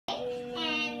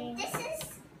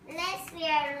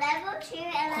2,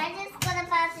 and I'm just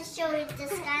about to show you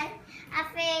this guy. I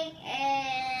think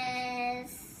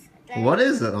is. What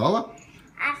is it, Ola?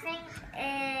 I think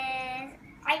is.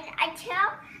 I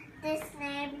tell this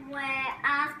name where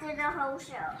after the whole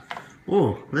show.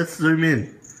 Oh, let's zoom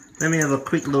in. Let me have a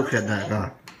quick look at that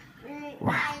guy.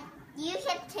 Wow. You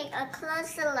can take a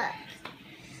closer look.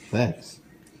 Thanks.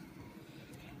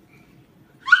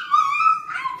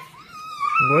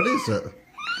 What is it?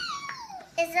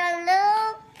 It's a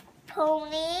little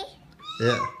pony.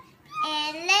 Yeah.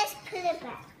 And let's put it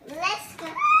back. Let's go.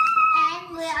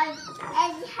 And we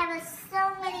have so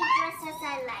many dresses I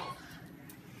like.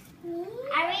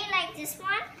 I really like this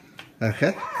one.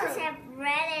 Okay. Because I have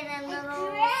red and a little.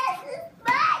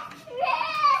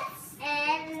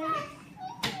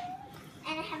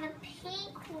 And I have a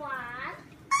pink one.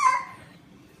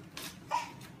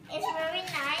 It's very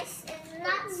nice. It's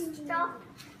not stuffed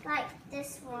like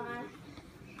this one.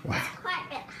 Wow. It's quite a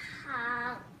bit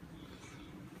hard.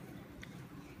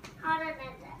 Harder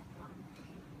than that one.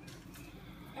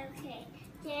 Okay.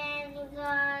 Then we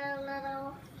got a little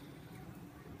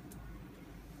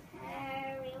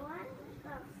fairy one. We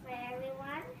got fairy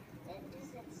one. Then this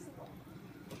is one.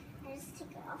 Let's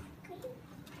take it off. Okay.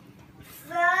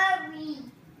 Fairy.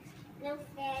 No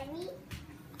fairy.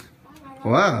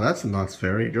 Wow, that's a nice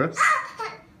fairy dress.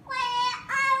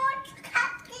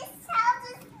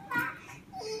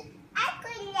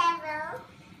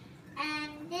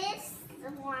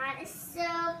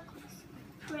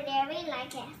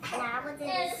 Like a flower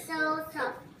that is so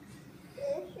soft.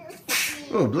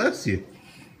 Oh, bless you.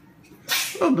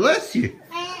 Oh, bless you.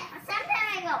 And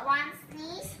sometimes I got one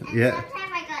sneeze, and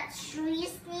sometimes I got 3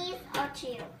 sneezes or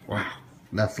 2. Wow,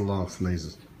 that's a lot of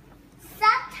sneezes.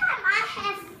 Sometimes I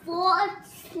have 4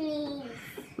 sneezes.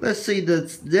 Let's see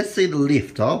the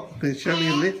lift, oh. Can you show me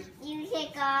a lift? You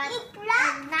got a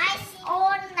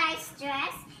nice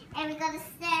dress, and we got the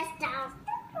stairs down.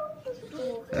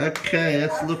 Okay,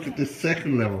 let's look at the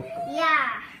second level.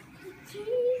 Yeah.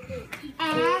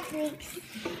 And Lucas,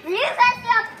 you're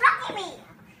blocking me.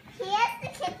 Here's the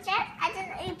kitchen.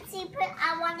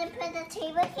 I want to put the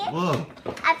table here. Whoa.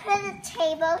 I put the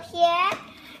table here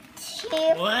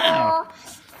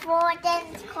for then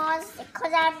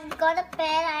because I'm gonna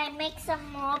bed. I make some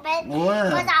more bed. Wow.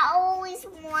 Because I always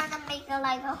want to make it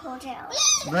like a hotel.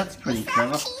 That's pretty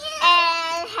clever.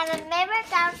 And have a mirror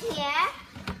down here.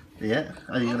 Yeah.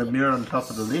 Oh, you got a mirror on top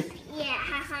of the lift? Yeah,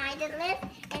 behind the lift.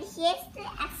 And here's the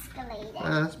escalator.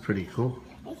 Oh, that's pretty cool.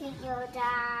 I can go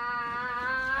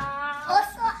down.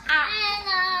 Also,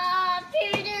 up to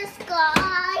the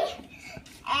sky.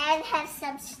 And have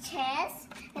some chairs,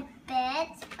 a bed,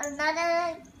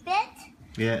 another bed.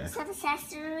 Yeah. Some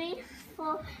accessories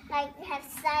for like have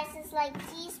sizes like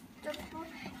these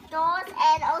doors,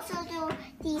 and also do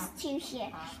these 2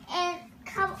 here. And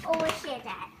come over here,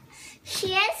 Dad.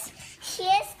 Here's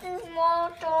the small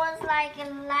doors like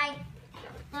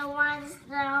the ones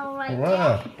that are right there.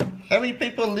 Wow. How many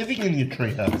people are living in your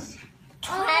treehouse?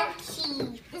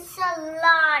 20. It's a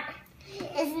lot.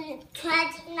 It's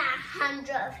 20, not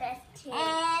 150. And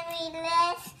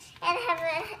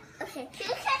okay.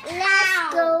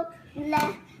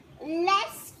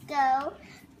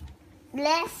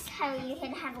 You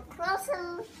can have a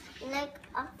closer look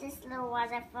of this little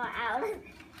waterfall out.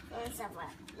 It's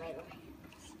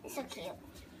so cute.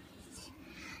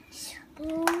 She's so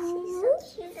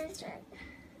cute and straight.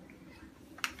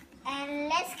 And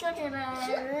let's go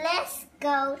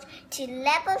to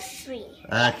level 3.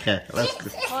 Okay, let's go.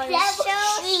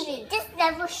 This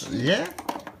level 3. Yeah?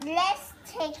 Let's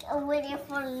take a video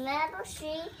for level 3,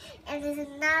 and there's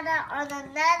another on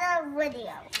another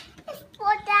video. It's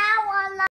for that one.